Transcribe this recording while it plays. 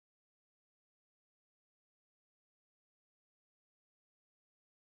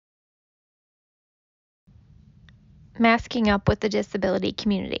Masking up with the disability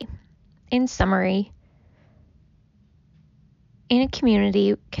community. In summary, in a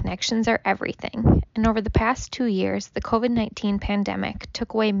community, connections are everything, and over the past 2 years, the COVID-19 pandemic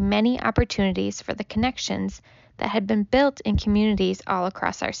took away many opportunities for the connections that had been built in communities all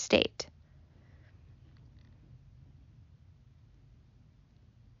across our state.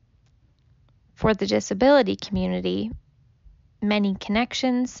 For the disability community, many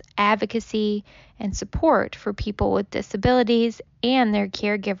connections, advocacy, and support for people with disabilities and their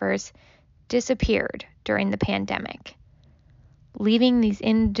caregivers disappeared during the pandemic, leaving these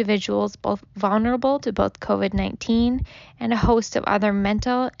individuals both vulnerable to both COVID-19 and a host of other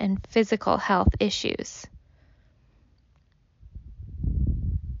mental and physical health issues.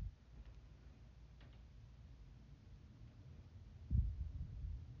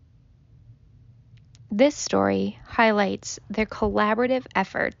 This story highlights their collaborative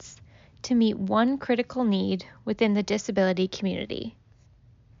efforts to meet one critical need within the disability community: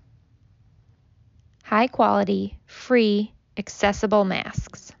 high quality, free, accessible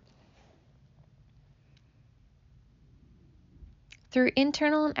masks. Through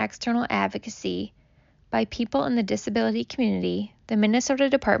internal and external advocacy by people in the disability community, the Minnesota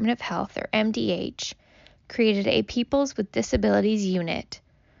Department of Health, or MDH, created a Peoples with Disabilities Unit,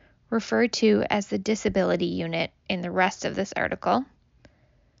 referred to as the Disability Unit in the rest of this article,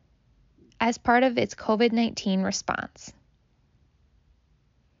 as part of its COVID-19 response.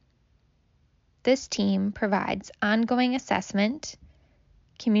 This team provides ongoing assessment,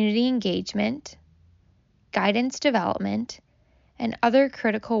 community engagement, guidance development, and other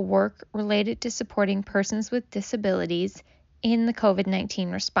critical work related to supporting persons with disabilities in the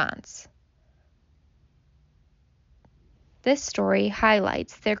COVID-19 response. This story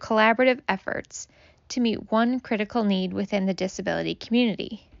highlights their collaborative efforts to meet one critical need within the disability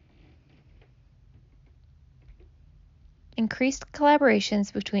community: increased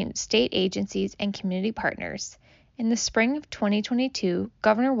collaborations between state agencies and community partners. In the spring of 2022,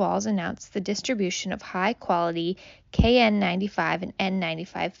 Governor Walz announced the distribution of high-quality KN95 and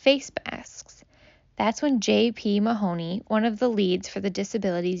N95 face masks. That's when J.P. Mahoney, one of the leads for the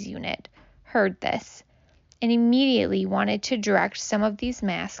Disabilities Unit, heard this and immediately wanted to direct some of these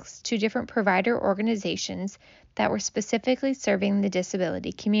masks to different provider organizations that were specifically serving the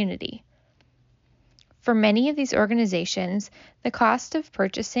disability community. For many of these organizations, the cost of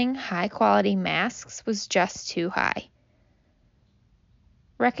purchasing high-quality masks was just too high.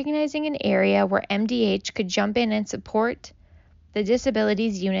 Recognizing an area where MDH could jump in and support, the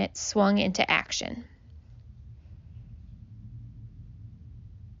Disabilities Unit swung into action.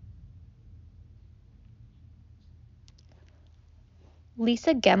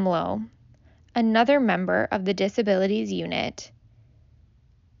 Lisa Gemlow, another member of the Disabilities Unit,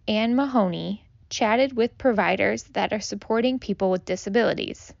 and Mahoney chatted with providers that are supporting people with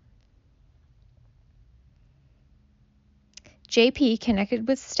disabilities. JP connected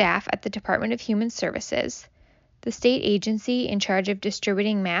with staff at the Department of Human Services, the state agency in charge of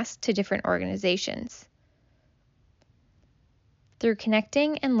distributing masks to different organizations. Through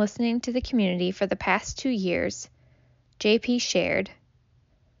connecting and listening to the community for the past 2 years, JP shared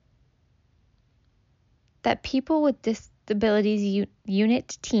that people with disabilities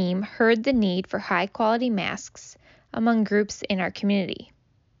unit team heard the need for high-quality masks among groups in our community.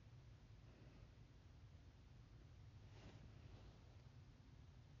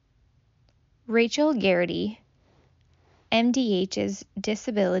 Rachel Garrity, MDH's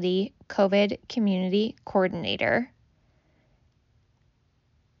Disability COVID Community Coordinator,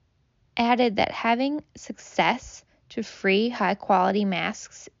 added that having success to free high-quality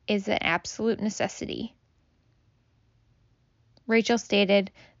masks is an absolute necessity. Rachel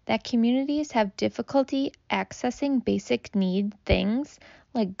stated that communities have difficulty accessing basic need things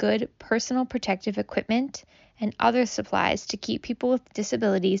like good personal protective equipment and other supplies to keep people with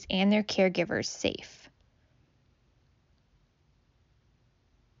disabilities and their caregivers safe.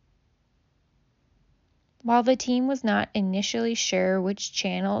 While the team was not initially sure which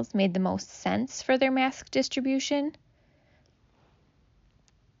channels made the most sense for their mask distribution,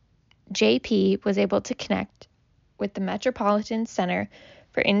 JP was able to connect with the Metropolitan Center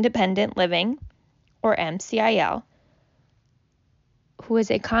for Independent Living, or MCIL, who is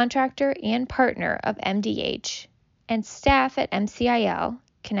a contractor and partner of MDH, and staff at MCIL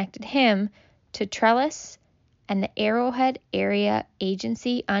connected him to Trellis and the Arrowhead Area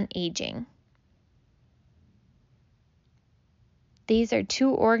Agency on Aging. These are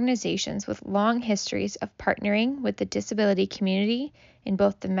 2 organizations with long histories of partnering with the disability community in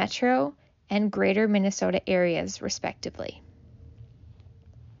both the metro and greater Minnesota areas, respectively.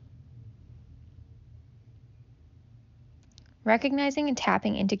 recognizing and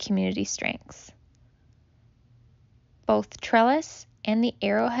tapping into community strengths. Both Trellis and the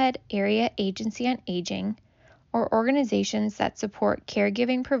Arrowhead Area Agency on Aging are organizations that support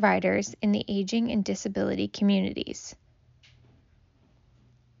caregiving providers in the aging and disability communities.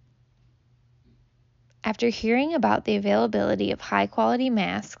 After hearing about the availability of high-quality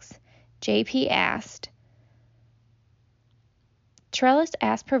masks, JP asked, Trellis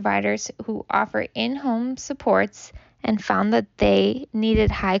asked providers who offer in-home supports and found that they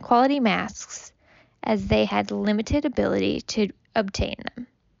needed high-quality masks as they had limited ability to obtain them.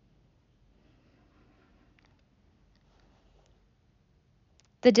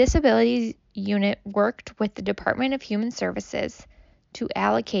 The Disabilities Unit worked with the Department of Human Services to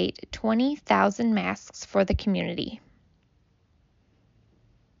allocate 20,000 masks for the community.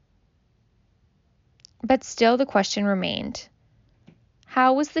 But still the question remained,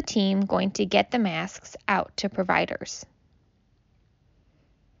 how was the team going to get the masks out to providers?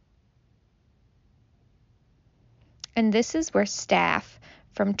 And this is where staff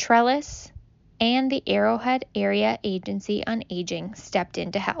from Trellis and the Arrowhead Area Agency on Aging stepped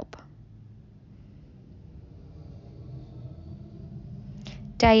in to help.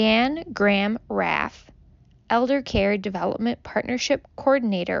 Diane Graham Raff, Elder Care Development Partnership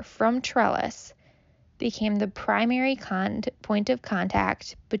Coordinator from Trellis, became the primary point of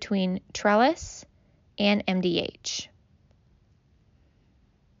contact between Trellis and MDH.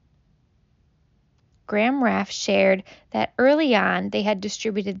 Graham Raff shared that early on they had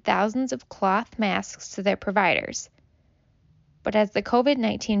distributed thousands of cloth masks to their providers. But as the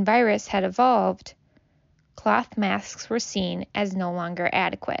COVID-19 virus had evolved, cloth masks were seen as no longer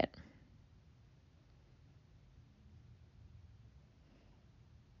adequate.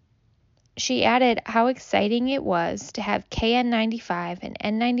 She added how exciting it was to have KN95 and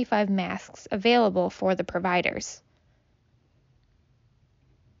N95 masks available for the providers.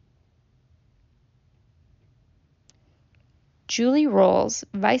 Julie Rolls,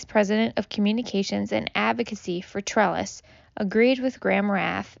 Vice President of Communications and Advocacy for Trellis, agreed with Graham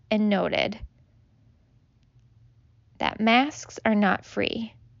Raff and noted that masks are not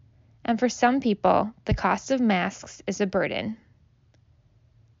free, and for some people, the cost of masks is a burden.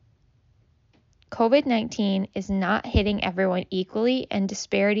 COVID-19 is not hitting everyone equally, and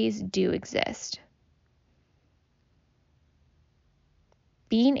disparities do exist.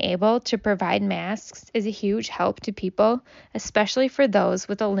 Being able to provide masks is a huge help to people, especially for those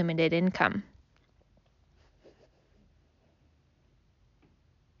with a limited income.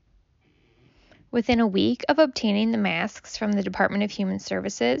 Within a week of obtaining the masks from the Department of Human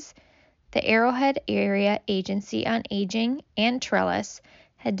Services, the Arrowhead Area Agency on Aging and Trellis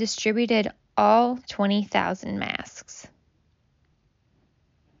had distributed all 20,000 masks.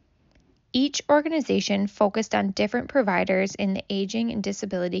 Each organization focused on different providers in the aging and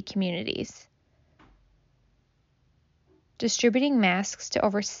disability communities, distributing masks to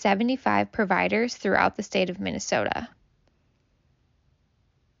over 75 providers throughout the state of Minnesota.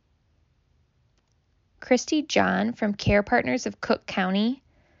 Christy John from Care Partners of Cook County,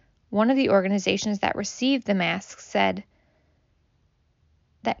 one of the organizations that received the masks, said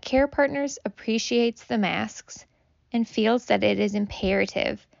that Care Partners appreciates the masks and feels that it is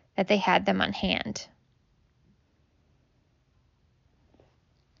imperative that they had them on hand.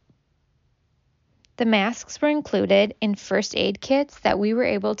 The masks were included in first aid kits that we were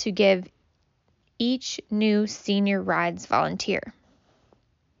able to give each new Senior Rides volunteer.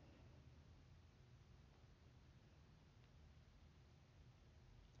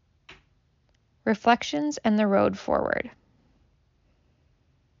 Reflections and the road forward.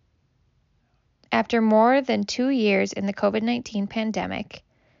 After more than 2 years in the COVID-19 pandemic,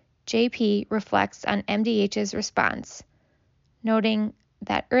 JP reflects on MDH's response, noting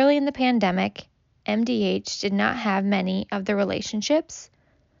that early in the pandemic, MDH did not have many of the relationships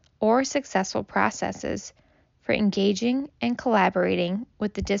or successful processes for engaging and collaborating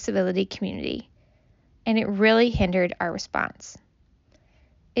with the disability community, and it really hindered our response.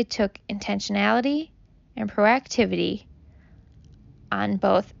 It took intentionality and proactivity on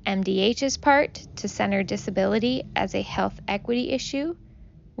both MDH's part to center disability as a health equity issue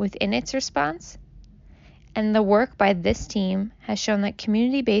within its response, and the work by this team has shown that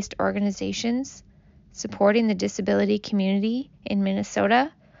community-based organizations supporting the disability community in Minnesota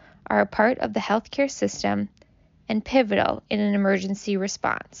are a part of the healthcare system and pivotal in an emergency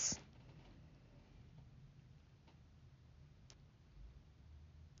response.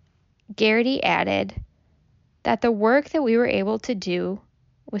 Garrity added that the work that we were able to do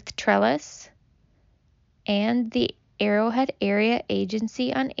with Trellis and the Arrowhead Area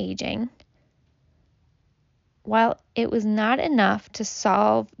Agency on Aging While it was not enough to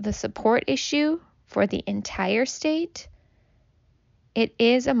solve the support issue for the entire state, it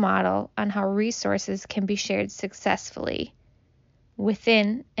is a model on how resources can be shared successfully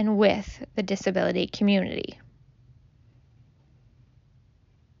within and with the disability community.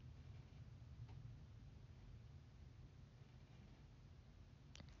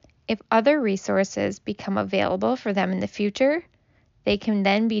 If other resources become available for them in the future, they can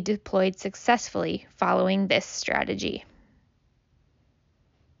then be deployed successfully following this strategy.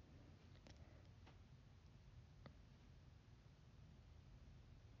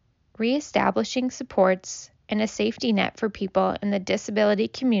 Reestablishing supports and a safety net for people in the disability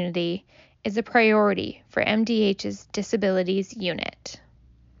community is a priority for MDH's Disabilities Unit.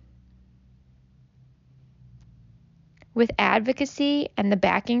 With advocacy and the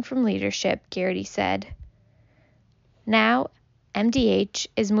backing from leadership, Garrity said, now MDH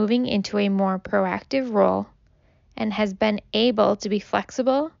is moving into a more proactive role and has been able to be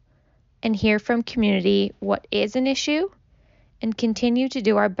flexible and hear from community what is an issue and continue to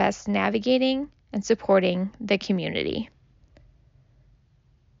do our best navigating and supporting the community.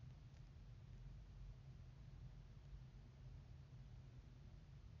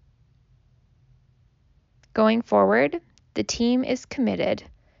 Going forward, the team is committed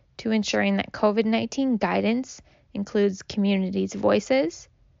to ensuring that COVID-19 guidance includes communities' voices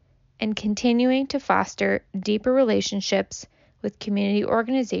and continuing to foster deeper relationships with community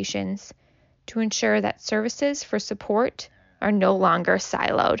organizations to ensure that services for support are no longer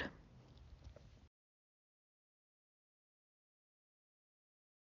siloed.